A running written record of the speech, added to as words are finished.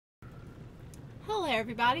Hello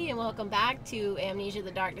everybody and welcome back to Amnesia the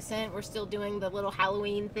Dark Descent. We're still doing the little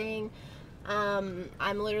Halloween thing. I'm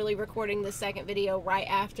literally recording the second video right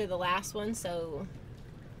after the last one, so,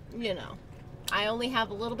 you know. I only have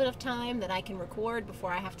a little bit of time that I can record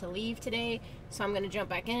before I have to leave today, so I'm going to jump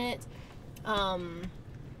back in it.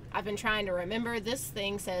 I've been trying to remember. This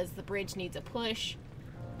thing says the bridge needs a push.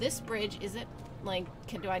 This bridge, is it, like,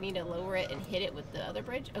 do I need to lower it and hit it with the other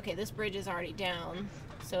bridge? Okay, this bridge is already down,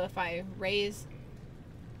 so if I raise...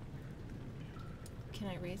 Can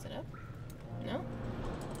I raise it up? No?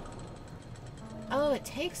 Oh, it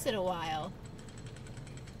takes it a while.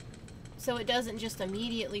 So it doesn't just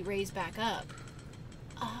immediately raise back up.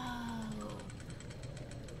 Oh.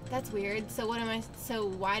 That's weird. So so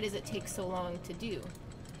why does it take so long to do?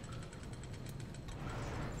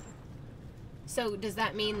 So does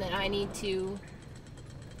that mean that I need to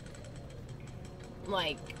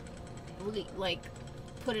like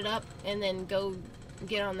put it up and then go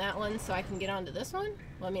get on that one so I can get onto this one?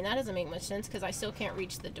 Well, I mean, that doesn't make much sense because I still can't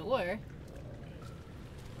reach the door.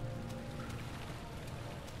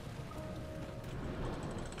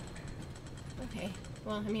 Okay,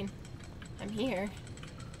 well, I mean, I'm here.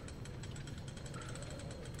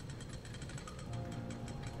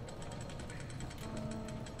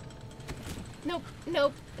 Nope,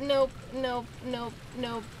 nope, nope, nope, nope,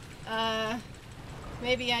 nope.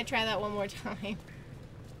 Maybe I try that one more time.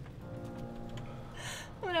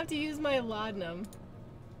 I'm gonna have to use my laudanum.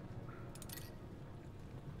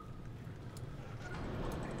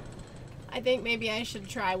 I think maybe I should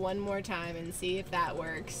try one more time and see if that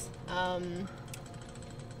works. I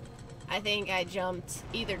think I jumped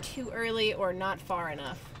either too early or not far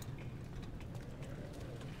enough.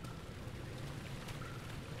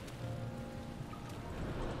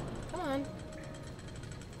 Come on.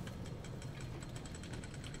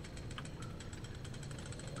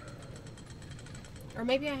 Or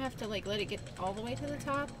maybe I have to, like, let it get all the way to the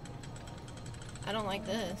top? I don't like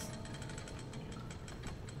this.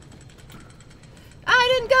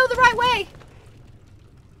 I didn't go the right way!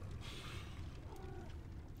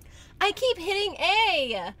 I keep hitting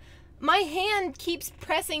A! My hand keeps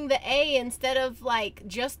pressing the A instead of, like,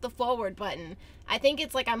 just the forward button. I think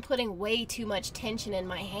it's like I'm putting way too much tension in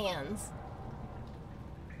my hands.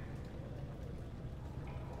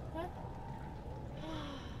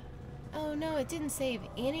 Oh no, it didn't save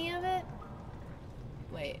any of it?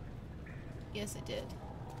 Wait. Yes, it did.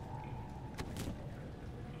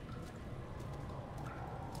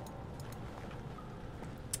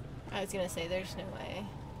 I was gonna say, there's no way.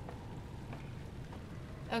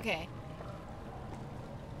 Okay.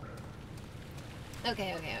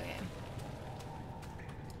 Okay.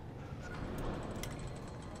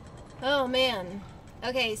 Oh man.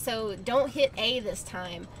 Okay, so don't hit A this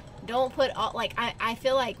time. Don't put all, like, I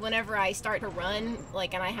feel like whenever I start to run,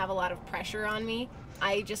 like, and I have a lot of pressure on me,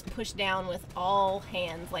 I just push down with all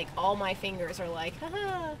hands, like, all my fingers are like,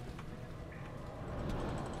 haha.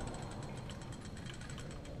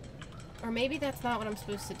 Or maybe that's not what I'm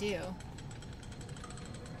supposed to do.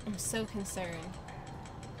 I'm so concerned.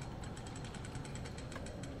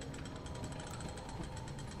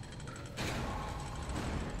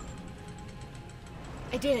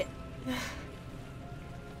 I did it.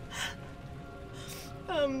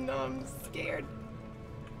 No, I'm scared.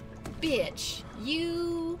 Bitch,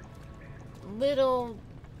 you little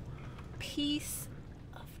piece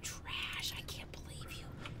of trash. I can't believe you.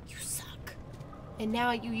 You suck. And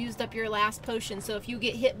now you used up your last potion, so if you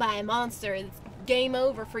get hit by a monster, it's game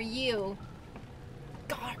over for you.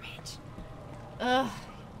 Garbage. Ugh,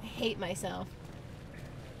 I hate myself.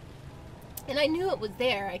 And I knew it was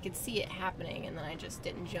there. I could see it happening, and then I just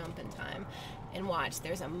didn't jump in time. And watch,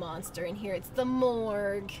 there's a monster in here. It's the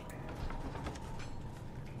morgue.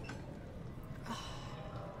 Oh,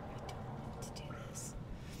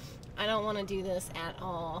 I don't want to do this at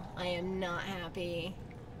all. I am not happy.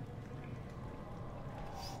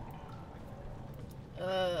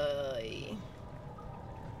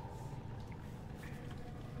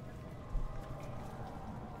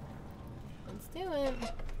 Let's do it.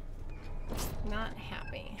 Not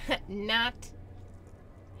happy. Not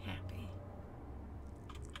happy.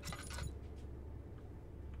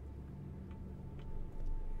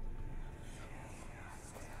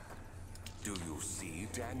 Do you see,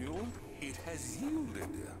 Daniel? It has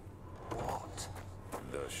yielded. What?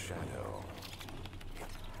 The shadow. It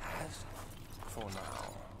has? For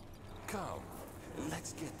now. Come,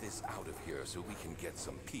 let's get this out of here so we can get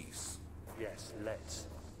some peace. Yes, let's.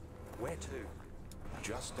 Where to?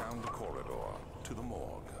 Just down the corridor, to the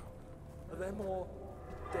morgue. Are there more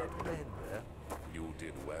dead men there? You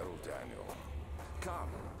did well, Daniel. Come,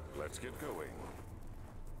 let's Let's get going.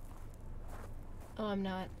 Oh, I'm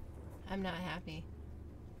not happy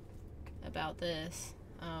about this.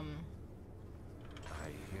 I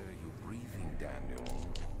hear you breathing, Daniel.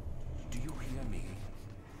 Do you hear me?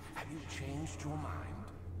 Have you changed your mind?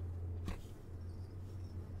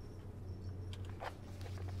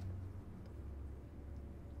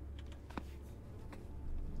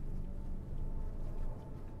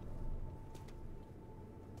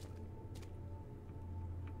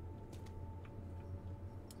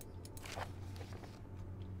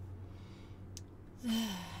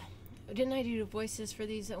 Didn't I do the voices for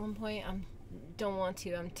these at one point? I don't want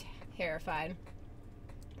to. I'm terrified.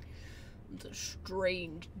 The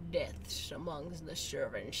strange deaths amongst the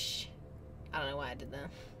servants. I don't know why I did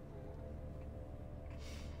that.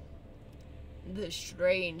 The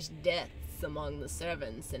strange deaths among the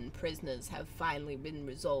servants and prisoners have finally been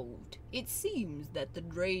resolved. It seems that the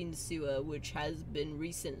drain sewer, which has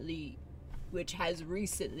recently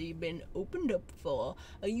been opened up for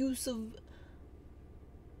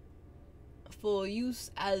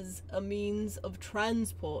use as a means of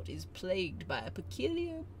transport, is plagued by a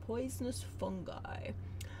peculiar poisonous fungi.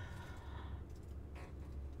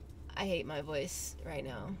 I hate my voice right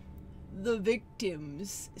now. The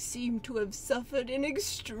victims seem to have suffered an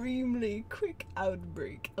extremely quick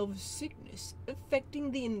outbreak of sickness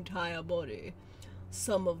affecting the entire body.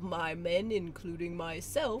 Some of my men, including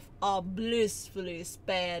myself, are blissfully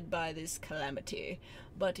spared by this calamity,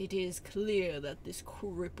 but it is clear that this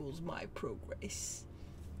cripples my progress.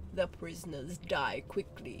 The prisoners die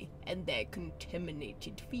quickly, and their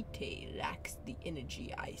contaminated vitae lacks the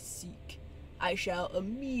energy I seek. I shall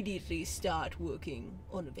immediately start working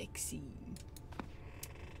on a vaccine.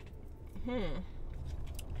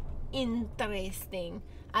 Interesting.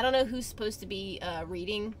 I don't know who's supposed to be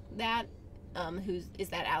reading that. Is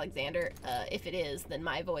that Alexander? If it is, then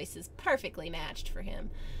my voice is perfectly matched for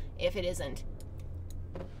him. If it isn't,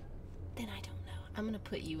 then I don't know. I'm gonna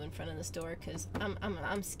put you in front of this door because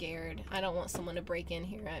I'm scared. I don't want someone to break in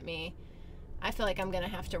here at me. I feel like I'm gonna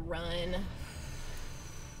have to run.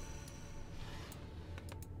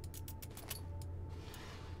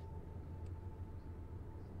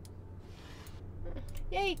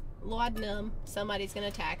 Yay, laudanum. Somebody's gonna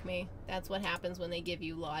attack me. That's what happens when they give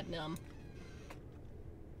you laudanum.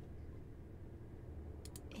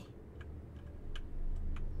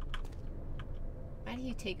 Why do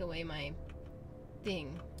you take away my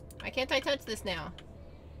thing? Why can't I touch this now?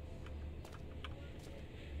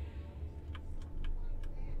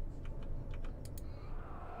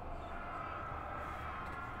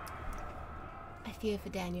 I fear for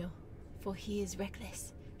Daniel, for he is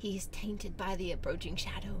reckless. He is tainted by the approaching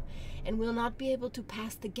shadow, and will not be able to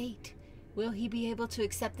pass the gate. Will he be able to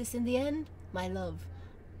accept this in the end? My love,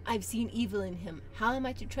 I've seen evil in him. How am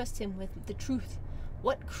I to trust him with the truth?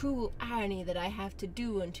 What cruel irony that I have to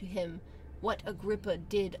do unto him what Agrippa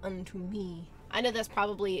did unto me. I know that's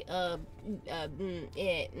probably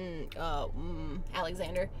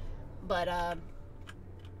Alexander, but I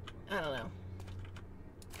don't know.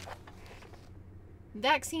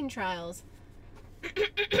 Vaccine trials.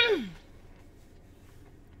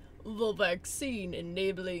 The vaccine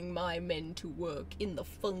enabling my men to work in the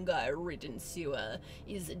fungi-ridden sewer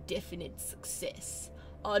is a definite success.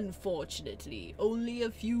 Unfortunately, only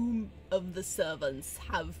a few of the servants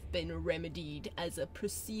have been remedied as a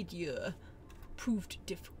procedure proved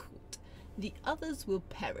difficult. The others will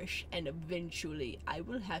perish, and eventually I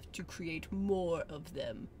will have to create more of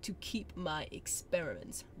them to keep my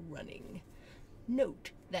experiments running.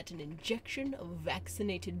 Note that an injection of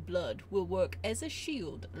vaccinated blood will work as a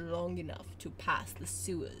shield long enough to pass the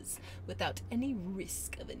sewers without any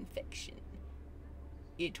risk of infection.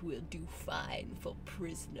 It will do fine for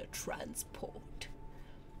prisoner transport.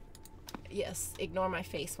 Yes, ignore my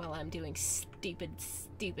face while I'm doing stupid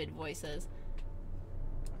voices.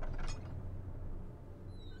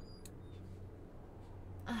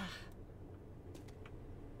 Ah.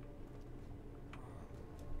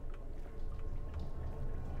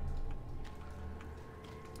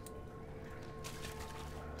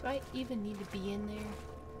 Do I even need to be in there?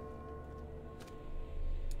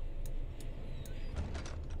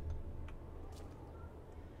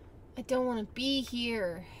 I don't want to be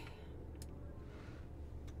here.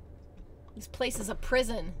 This place is a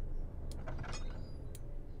prison.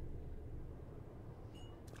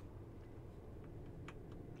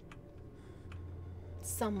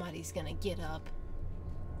 Somebody's gonna get up.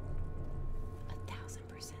 1000%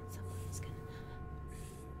 someone's gonna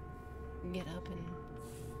get up and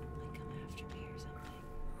like come after me or something.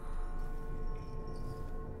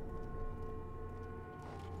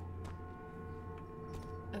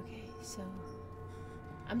 Okay, so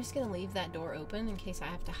I'm just gonna leave that door open in case I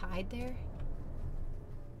have to hide there.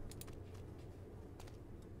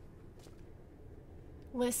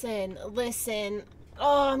 Listen, listen.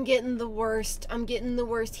 Oh, I'm getting the worst. I'm getting the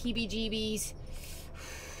worst heebie-jeebies.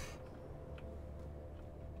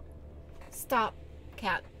 Stop,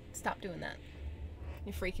 cat. Stop doing that.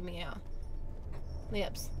 You're freaking me out.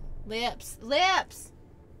 Lips. Lips. Lips!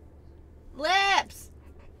 Lips!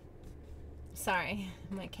 Sorry,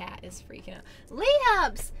 my cat is freaking out.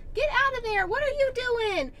 Lips! Get out of there! What are you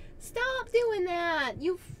doing? Stop doing that!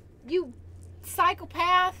 You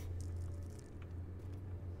psychopath!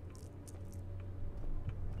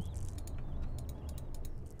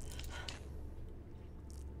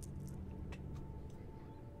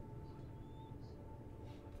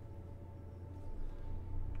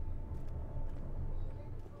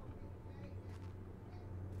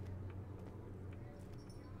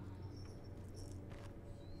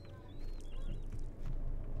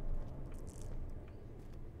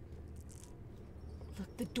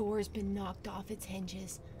 Look, the door's been knocked off its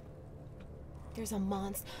hinges. There's a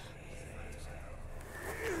monster.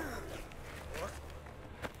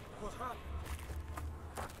 What happened?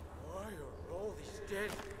 Why are all these dead?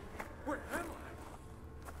 Where am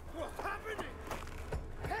I? What's happening?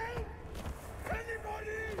 Help!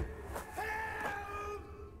 Anybody! Help!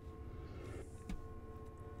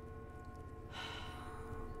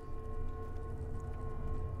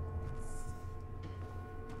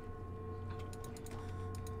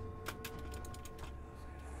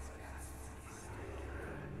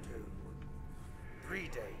 Three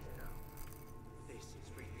days now. This is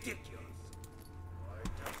ridiculous. Why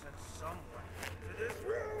doesn't someone get to this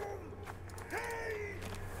room? Hey!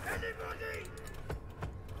 Anybody?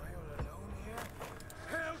 Am I all alone here?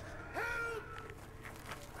 Help! Help!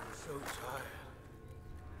 I'm so tired.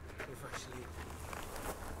 If I sleep,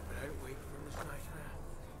 will I wake from this nightmare?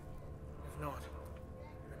 If not,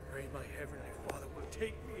 I pray my Heavenly Father will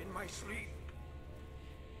take me in my sleep.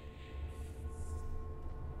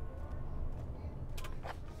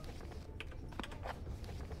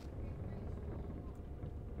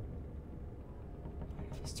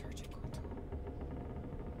 Surgical tool.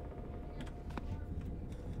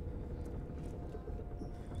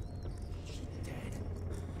 Dead.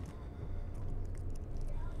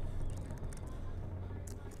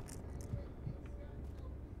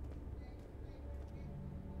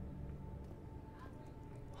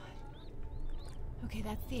 Okay,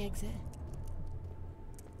 that's the exit.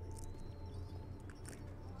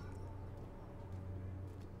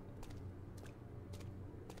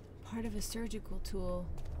 Part of a surgical tool.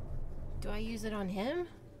 Do I use it on him?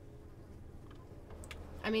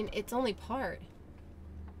 I mean, it's only part.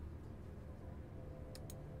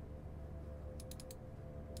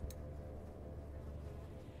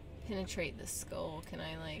 Penetrate the skull. Can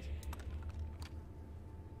I, like...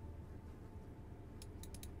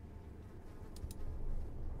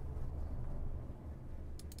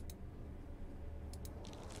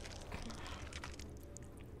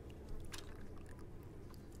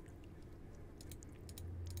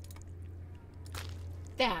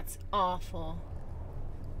 That's awful.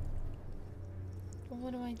 Well,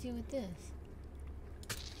 what do I do with this?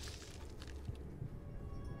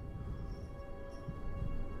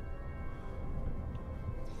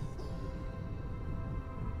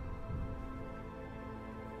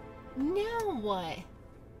 Now what?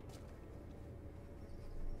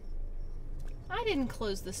 I didn't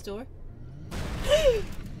close this door.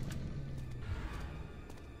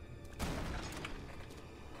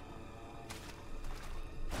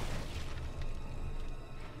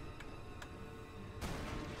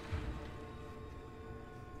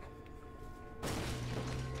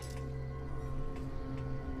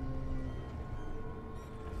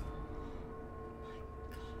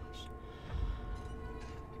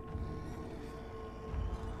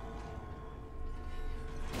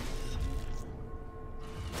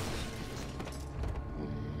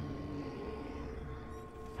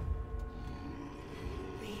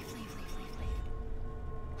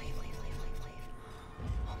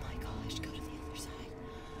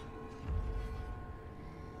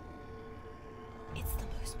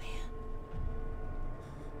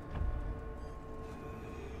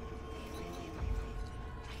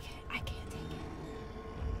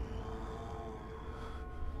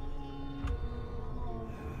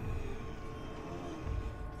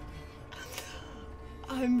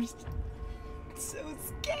 I'm so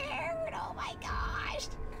scared. Oh my gosh.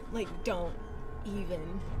 Like, don't even.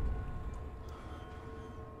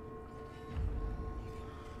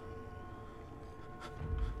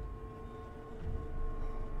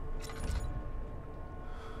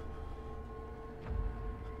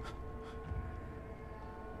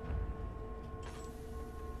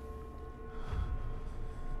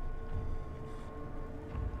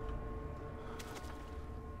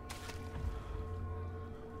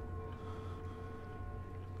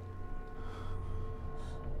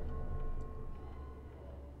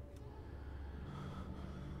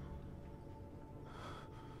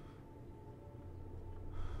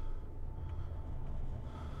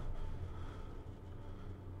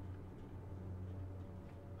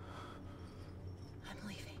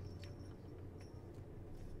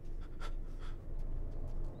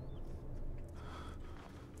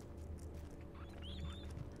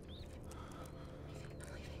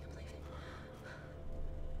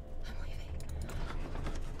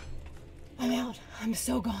 I'm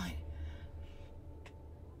so gone.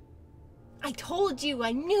 I told you,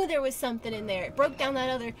 I knew there was something in there. It broke down that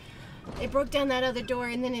other door,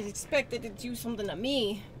 and then it expected to do something to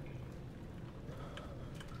me.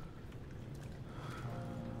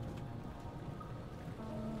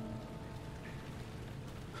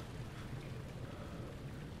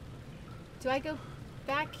 Do I go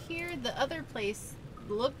back here? The other place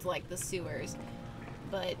looked like the sewers,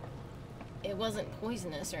 but it wasn't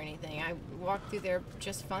poisonous or anything. I walked through there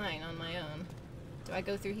just fine on my own. Do I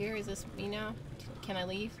go through here? Is this me now? Can I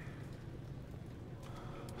leave?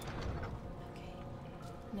 Okay.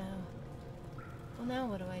 No. Well, now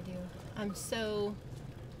what do I do? I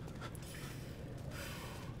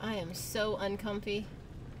am so uncomfy.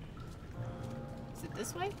 Is it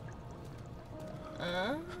this way?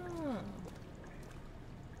 Oh.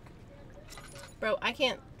 Bro, I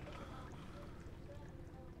can't.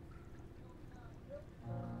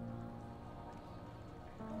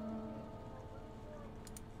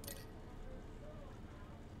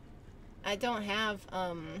 I don't have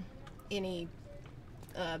any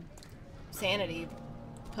sanity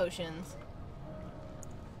potions.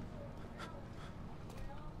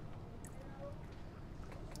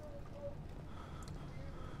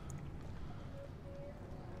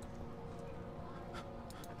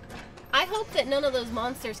 I hope that none of those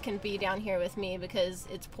monsters can be down here with me because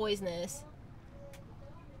it's poisonous.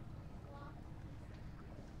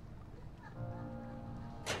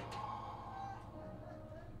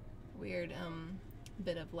 Weird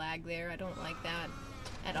bit of lag there. I don't like that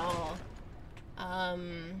at all.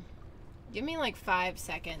 Give me like 5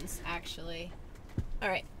 seconds actually.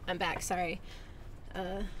 Alright, I'm back, sorry.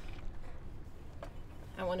 I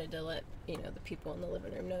wanted to let, you know, the people in the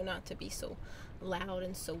living room know not to be so loud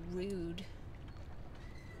and so rude.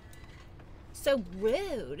 So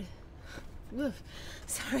rude. Oof,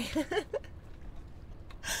 sorry.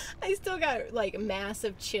 I still got like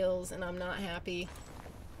massive chills and I'm not happy.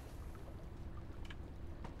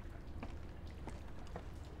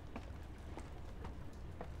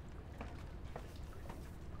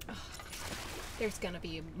 There's gonna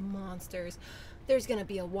be monsters. There's gonna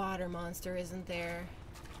be a water monster, isn't there?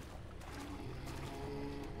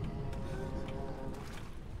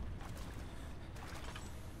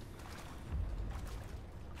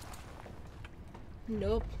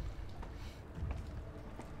 Nope.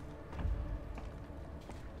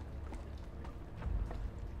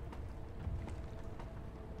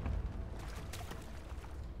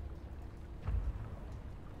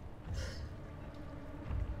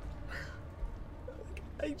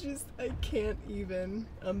 I can't even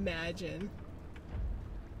imagine.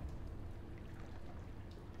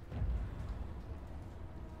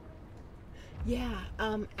 Yeah,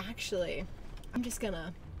 actually, I'm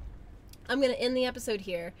gonna end the episode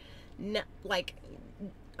here. No, like,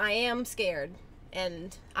 I am scared,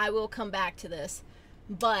 and I will come back to this,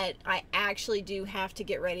 but I actually do have to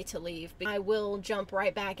get ready to leave. I will jump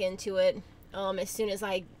right back into it as soon as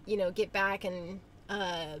I, you know, get back and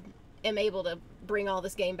am able to bring all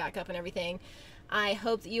this game back up and everything. I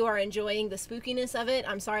hope that you are enjoying the spookiness of it.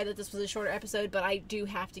 I'm sorry that this was a shorter episode, but I do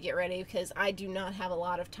have to get ready because I do not have a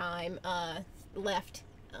lot of time left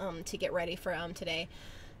to get ready for today.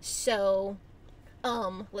 So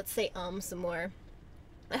let's say some more.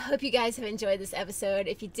 I hope you guys have enjoyed this episode.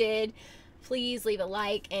 If you did, please leave a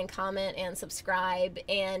like and comment and subscribe,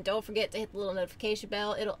 and don't forget to hit the little notification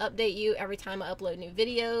bell. It'll update you every time I upload new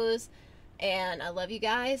videos. And I love you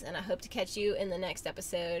guys, and I hope to catch you in the next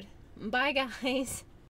episode. Bye, guys.